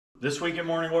This week at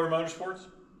Morning Glory Motorsports,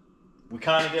 we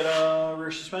kind of get a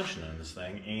rear suspension in this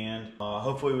thing, and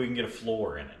hopefully we can get a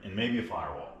floor in it, and maybe a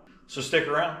firewall. So stick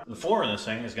around. The floor in this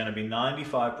thing is going to be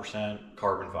 95%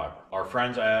 carbon fiber. Our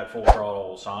friends at Full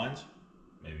Throttle Signs,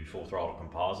 maybe Full Throttle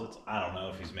Composites, I don't know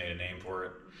if he's made a name for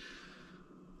it.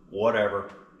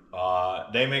 Whatever.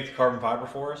 They make the carbon fiber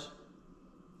for us.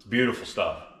 It's beautiful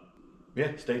stuff.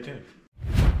 Yeah, stay tuned.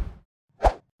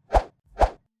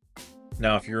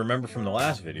 Now, if you remember from the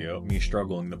last video, me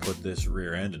struggling to put this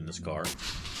rear end in this car,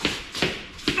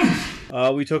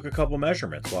 we took a couple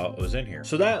measurements while it was in here.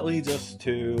 So that leads us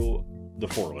to the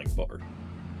 4-link bar.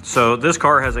 So this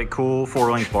car has a cool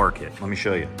 4-link bar kit. Let me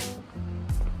show you.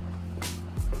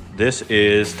 This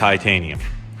is titanium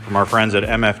from our friends at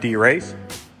MFD Race.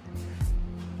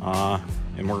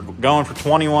 And we're going for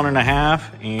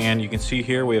 21.5, and you can see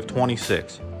here we have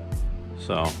 26.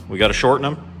 So we got to shorten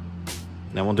them.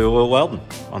 Then we'll do a little welding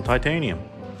on titanium.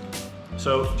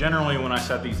 So generally when I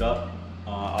set these up,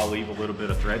 I'll leave a little bit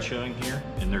of thread showing here,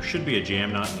 and there should be a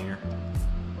jam nut in here.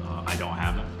 I don't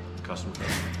have them, custom fit.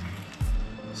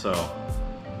 So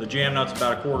the jam nut's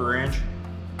about 1/4 inch,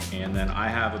 and then I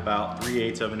have about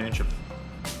 3/8 of an inch of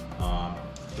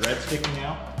thread sticking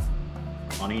out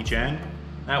on each end.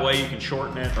 That way you can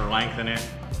shorten it or lengthen it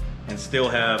and still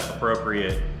have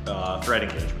appropriate thread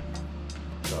engagement.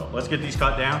 So let's get these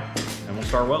cut down and we'll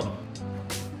start welding.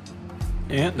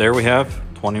 And there we have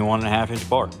 21.5 inch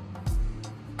bar.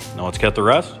 Now let's cut the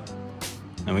rest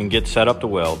and we can get set up to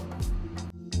weld.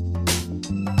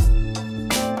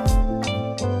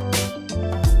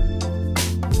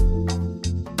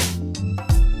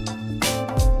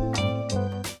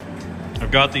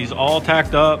 I've got these all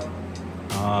tacked up.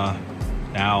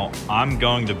 Now I'm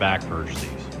going to back purge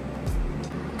these.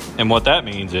 And what that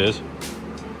means is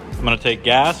I'm going to take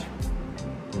gas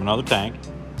from another tank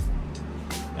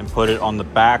and put it on the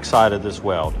back side of this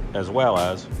weld, as well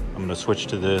as I'm going to switch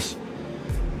to this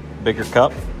bigger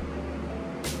cup.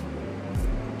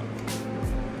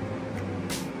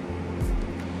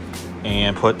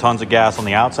 And put tons of gas on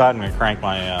the outside. I'm going to crank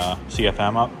my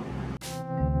CFM up.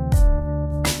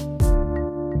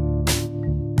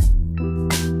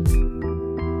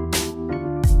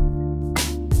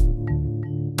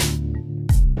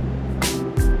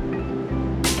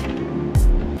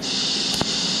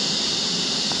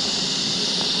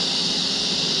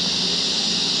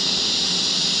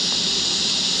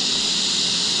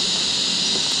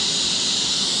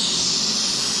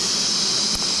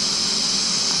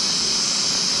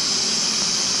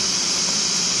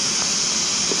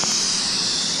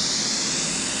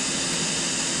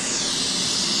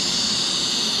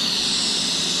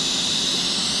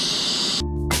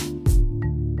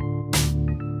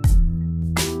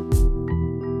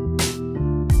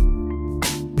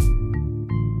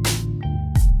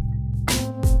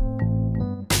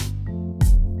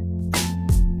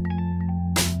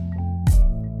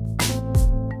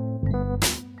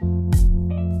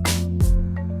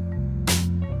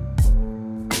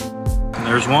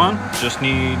 There's one, just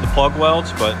need the plug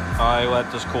welds, but I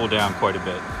let this cool down quite a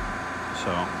bit.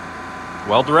 So,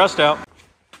 weld the rest out.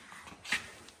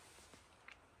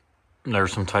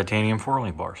 There's some titanium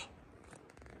 4-link bars.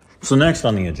 So next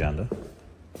on the agenda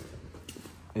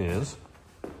is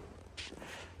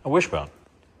a wishbone.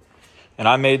 And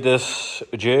I made this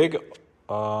jig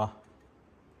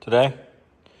today.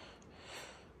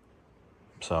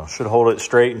 So, should hold it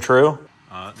straight and true.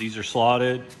 These are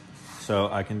slotted. So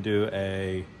I can do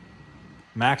a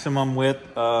maximum width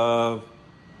of,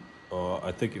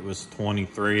 I think it was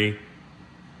 23.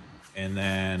 And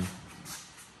then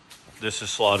this is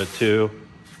slotted too.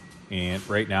 And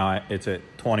right now it's at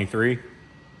 23.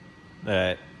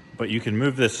 But you can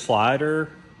move this slider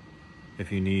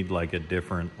if you need like a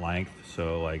different length.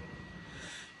 So like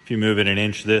if you move it an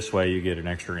inch this way, you get an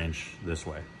extra inch this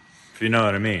way. If you know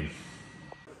what I mean.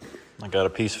 I got a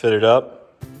piece fitted up.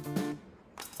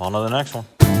 On to the next one.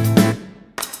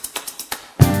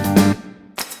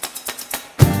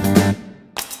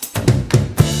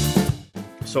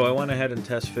 So I went ahead and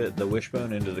test fit the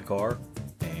wishbone into the car,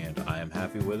 and I am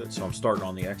happy with it. So I'm starting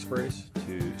on the X-brace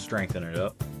to strengthen it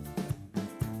up.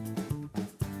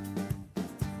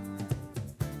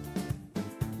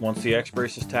 Once the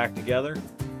X-brace is tacked together,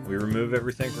 we remove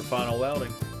everything for final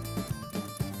welding.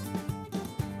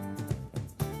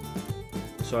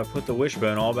 So I put the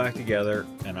wishbone all back together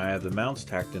and I have the mounts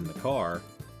tacked in the car,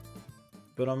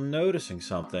 but I'm noticing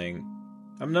something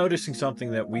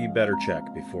that we better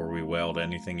check before we weld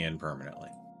anything in permanently.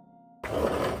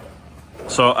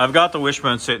 So I've got the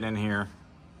wishbone sitting in here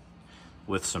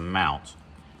with some mounts,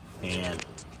 and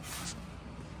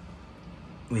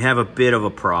we have a bit of a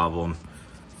problem.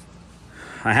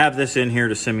 I have this in here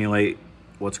to simulate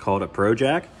what's called a pro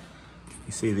jack.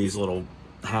 You see these little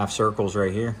half circles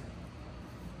right here?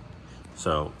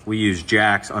 So we use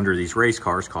jacks under these race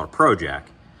cars called a pro jack.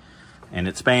 And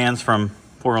it spans from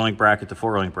 4-link bracket to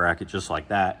 4-link bracket just like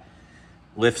that.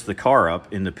 Lifts the car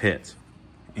up in the pits.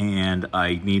 And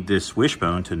I need this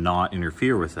wishbone to not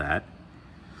interfere with that,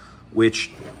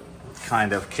 which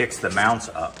kind of kicks the mounts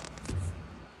up.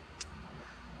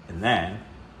 And then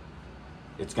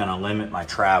it's gonna limit my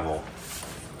travel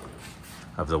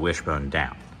of the wishbone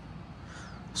down.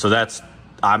 So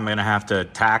I'm gonna have to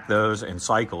tack those and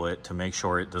cycle it to make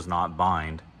sure it does not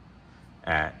bind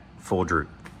at full droop.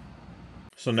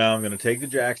 So now I'm gonna take the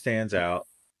jack stands out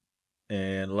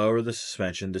and lower the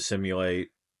suspension to simulate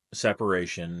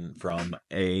separation from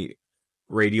a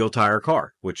radial tire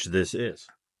car, which this is.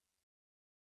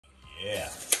 Yeah.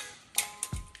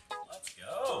 Let's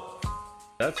go.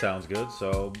 That sounds good,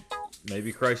 so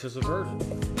maybe crisis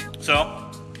averted.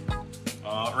 So,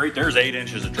 right there's 8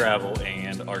 inches of travel,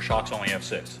 and our shocks only have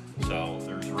 6. So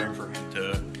there's room for him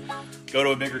to go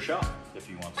to a bigger shock if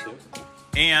he wants to.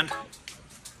 And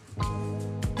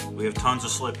we have tons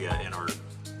of slip yet in our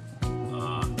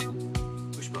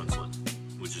wishbone slip,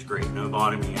 which is great. No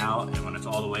bottoming out, and when it's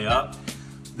all the way up,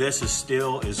 this is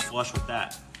flush with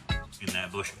that in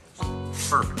that bushing.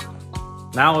 Perfect.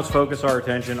 Now let's focus our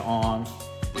attention on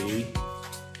the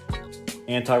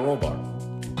anti-roll bar.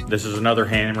 This is another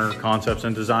Hammer Concepts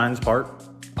and Designs part.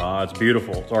 It's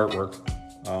beautiful, it's artwork.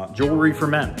 Jewelry for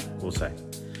men, we'll say.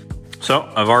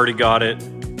 So I've already got it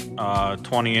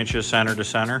 20 inches center to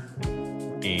center.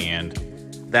 And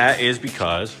that is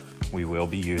because we will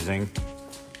be using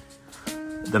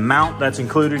the mount that's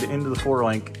included into the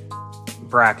 4-link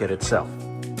bracket itself.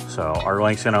 So our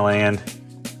link's gonna land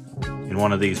in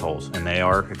one of these holes, and they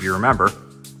are, if you remember,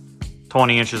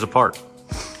 20 inches apart.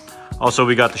 Also,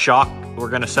 we got the shock we're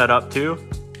gonna set up too.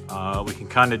 We can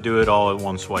kind of do it all at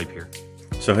one swipe here.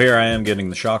 So here I am getting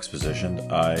the shocks positioned.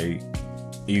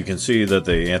 You can see that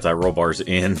the anti-roll bar's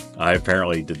in. I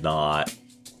apparently did not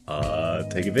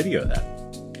take a video of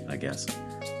that, I guess.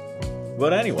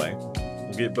 But anyway,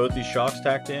 we'll get both these shocks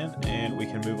tacked in, and we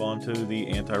can move on to the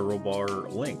anti-roll bar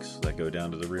links that go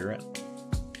down to the rear end.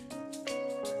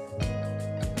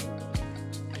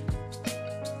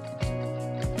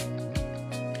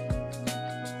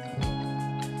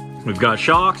 We've got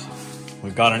shocks,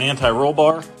 we've got an anti-roll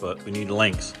bar, but we need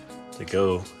links to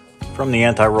go from the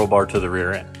anti-roll bar to the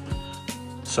rear end.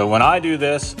 So when I do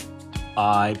this,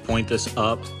 I point this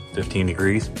up 15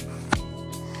 degrees.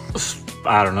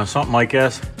 I don't know, something like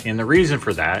this. And the reason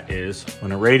for that is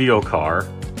when a radial car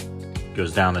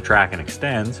goes down the track and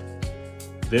extends,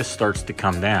 this starts to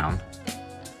come down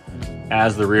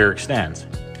as the rear extends.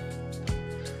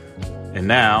 And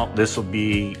now this will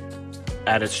be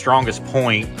at its strongest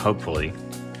point, hopefully,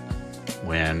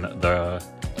 when the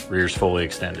rear's fully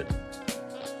extended.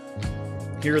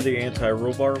 Here are the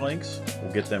anti-roll bar links.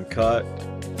 We'll get them cut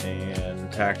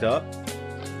and tacked up,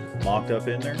 mocked up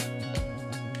in there.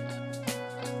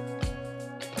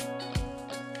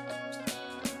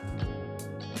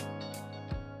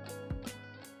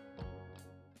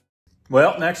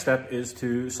 Well, next step is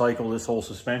to cycle this whole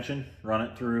suspension, run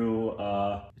it through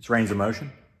its range of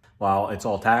motion while it's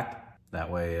all tacked. That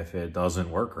way, if it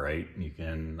doesn't work right, you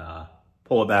can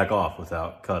pull it back off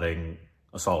without cutting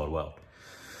a solid weld.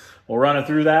 We'll run it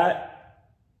through that,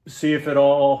 see if it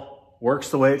all works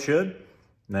the way it should.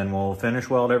 And then we'll finish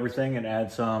weld everything and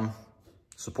add some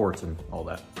supports and all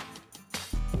that.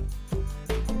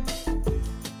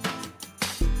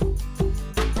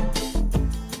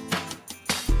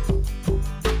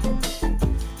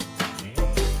 And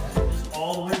that is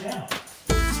all the way down.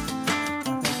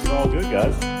 I think we're all good,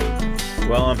 guys.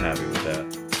 Well, I'm happy with that.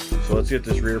 So let's get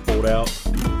this rear pulled out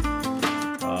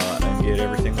and get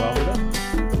everything welded up.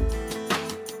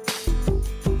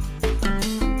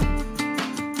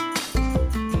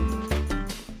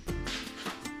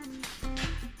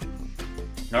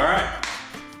 All right,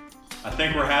 I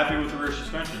think we're happy with the rear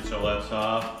suspension, so let's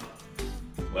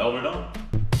weld it on.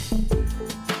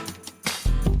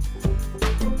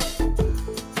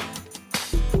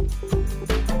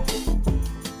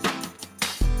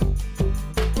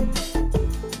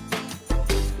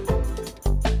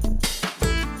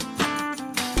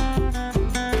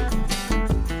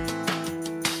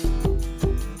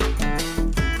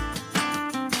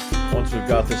 Once we've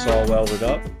got this all welded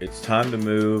up, it's time to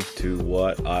move to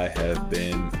what I have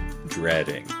been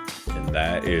dreading, and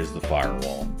that is the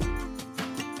firewall.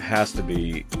 It has to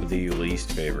be the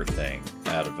least favorite thing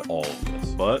out of all of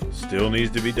this, but still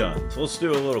needs to be done. So let's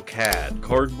do a little CAD,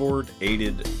 cardboard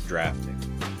aided drafting.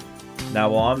 Now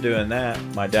while I'm doing that,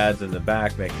 my dad's in the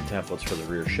back making templates for the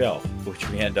rear shelf, which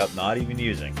we end up not even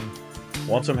using.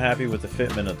 Once I'm happy with the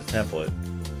fitment of the template,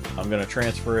 I'm going to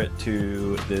transfer it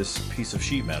to this piece of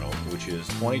sheet metal, which is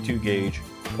 22 gauge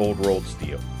cold rolled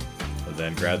steel. I'll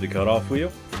then grab the cutoff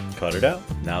wheel, cut it out.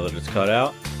 Now that it's cut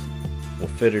out, we'll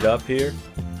fit it up here.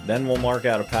 Then we'll mark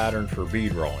out a pattern for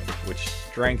bead rolling, which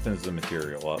strengthens the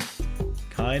material up.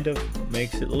 Kind of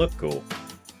makes it look cool.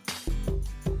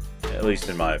 At least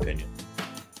in my opinion.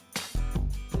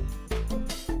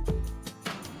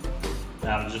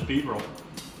 Now to just bead roll.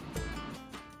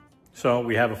 So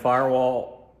we have a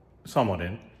firewall somewhat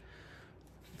in.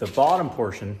 The bottom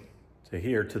portion to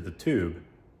here, to the tube,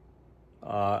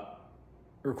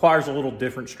 requires a little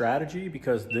different strategy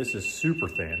because this is super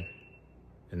thin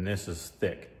and this is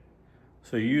thick.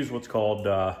 So you use what's called,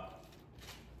 let's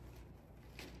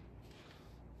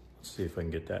see if I can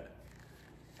get that.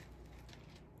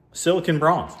 Silicon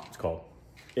bronze, it's called.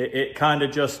 It kind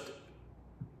of just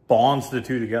bonds the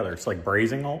two together. It's like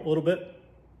brazing a little bit,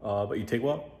 but you take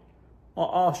what?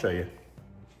 I'll show you.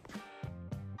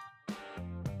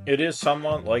 It is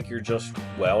somewhat like you're just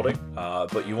welding,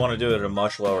 but you want to do it at a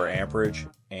much lower amperage,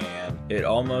 and it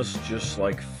almost just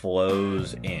like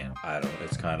flows in.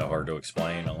 It's kind of hard to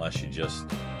explain unless you just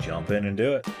jump in and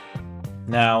do it.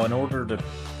 Now, in order to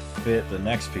fit the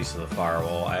next piece of the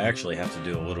firewall, I actually have to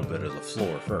do a little bit of the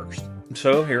floor first.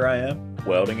 So here I am,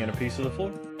 welding in a piece of the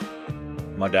floor.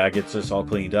 My dad gets this all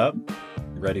cleaned up,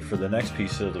 ready for the next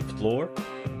piece of the floor.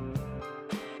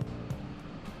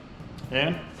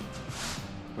 And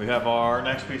we have our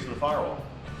next piece of the firewall.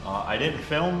 I didn't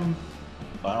film,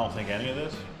 I don't think, any of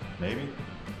this, maybe.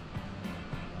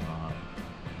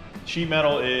 Sheet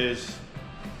metal is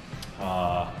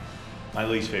my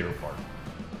least favorite part.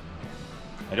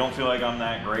 I don't feel like I'm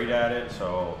that great at it,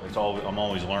 so I'm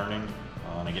always learning,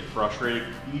 and I get frustrated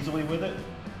easily with it,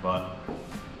 but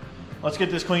let's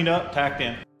get this cleaned up, tacked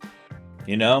in.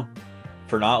 You know,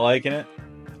 for not liking it,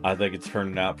 I think it's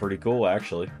turning out pretty cool,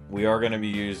 actually. We are going to be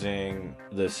using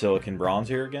the silicon bronze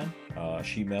here again,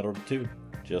 sheet metal too.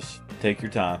 Just take your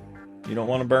time. You don't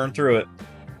want to burn through it.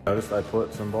 Notice I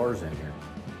put some bars in here.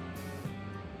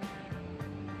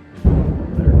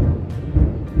 There.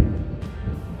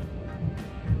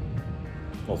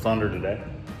 A little thunder today.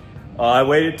 I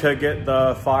waited to get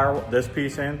this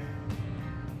piece in.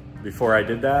 Before I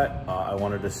did that, I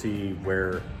wanted to see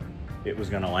where it was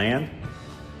going to land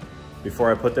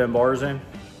before I put them bars in,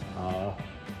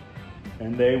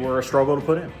 and they were a struggle to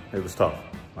put in. It was tough.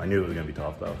 I knew it was gonna be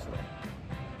tough though, so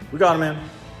we got them in.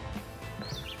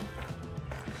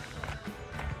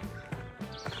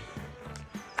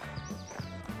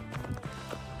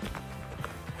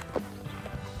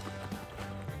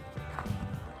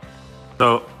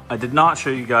 So I did not show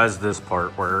you guys this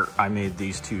part where I made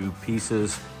these two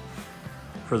pieces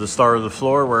for the start of the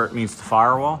floor where it meets the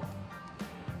firewall.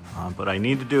 But I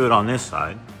need to do it on this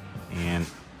side, and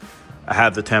I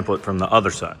have the template from the other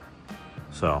side.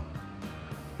 So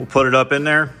we'll put it up in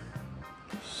there,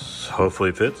 so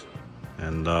hopefully it fits,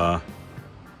 and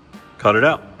cut it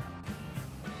out.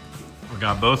 We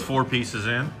got both 4 pieces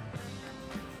in.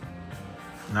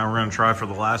 Now we're gonna try for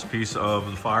the last piece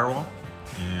of the firewall,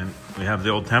 and we have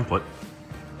the old template.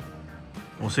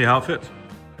 We'll see how it fits.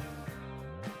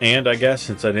 And I guess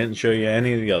since I didn't show you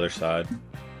any of the other side,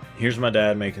 here's my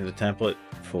dad making the template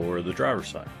for the driver's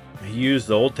side. He used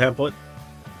the old template,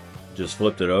 just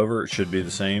flipped it over. It should be the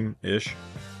same-ish,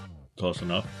 close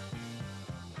enough.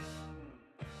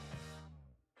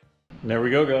 And there we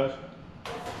go, guys.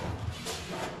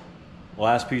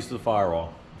 Last piece of the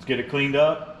firewall. Let's get it cleaned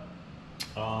up,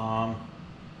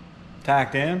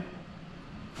 tacked in.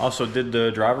 Also did the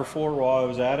driver floor while I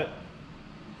was at it,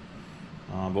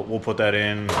 but we'll put that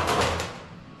in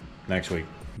next week.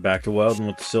 Back to welding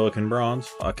with the silicon bronze.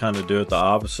 I kind of do it the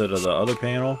opposite of the other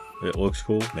panel. It looks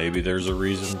cool. Maybe there's a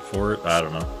reason for it. I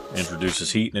don't know.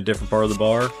 Introduces heat in a different part of the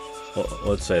bar. Well,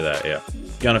 let's say that, yeah.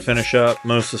 Gonna finish up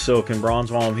most of the silicon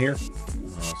bronze while I'm here,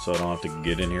 so I don't have to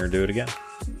get in here and do it again.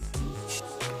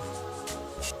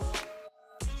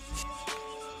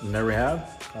 And there we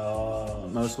have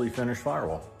mostly finished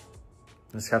firewall.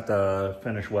 Just have to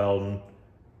finish welding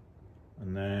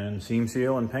and then seam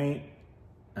seal and paint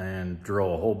and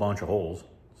drill a whole bunch of holes.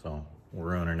 So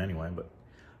we're ruining anyway, but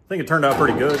I think it turned out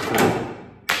pretty good.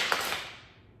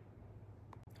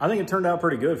 I think it turned out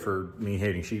pretty good for me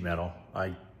hating sheet metal.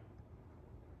 I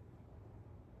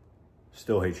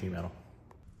still hate sheet metal.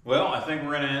 Well, I think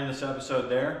we're gonna end this episode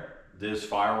there. This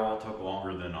firewall took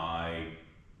longer than I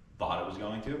thought it was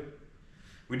going to.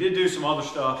 We did do some other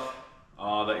stuff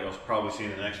that you'll probably see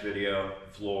in the next video.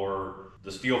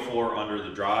 The steel floor under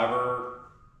the driver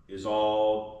is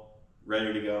all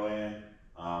ready to go in.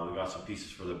 We got some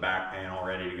pieces for the back panel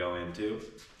ready to go in too.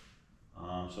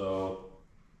 So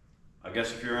I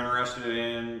guess if you're interested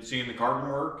in seeing the carbon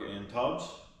work and tubs,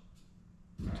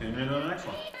 tune in to the next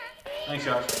one. Thanks,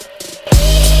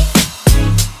 guys.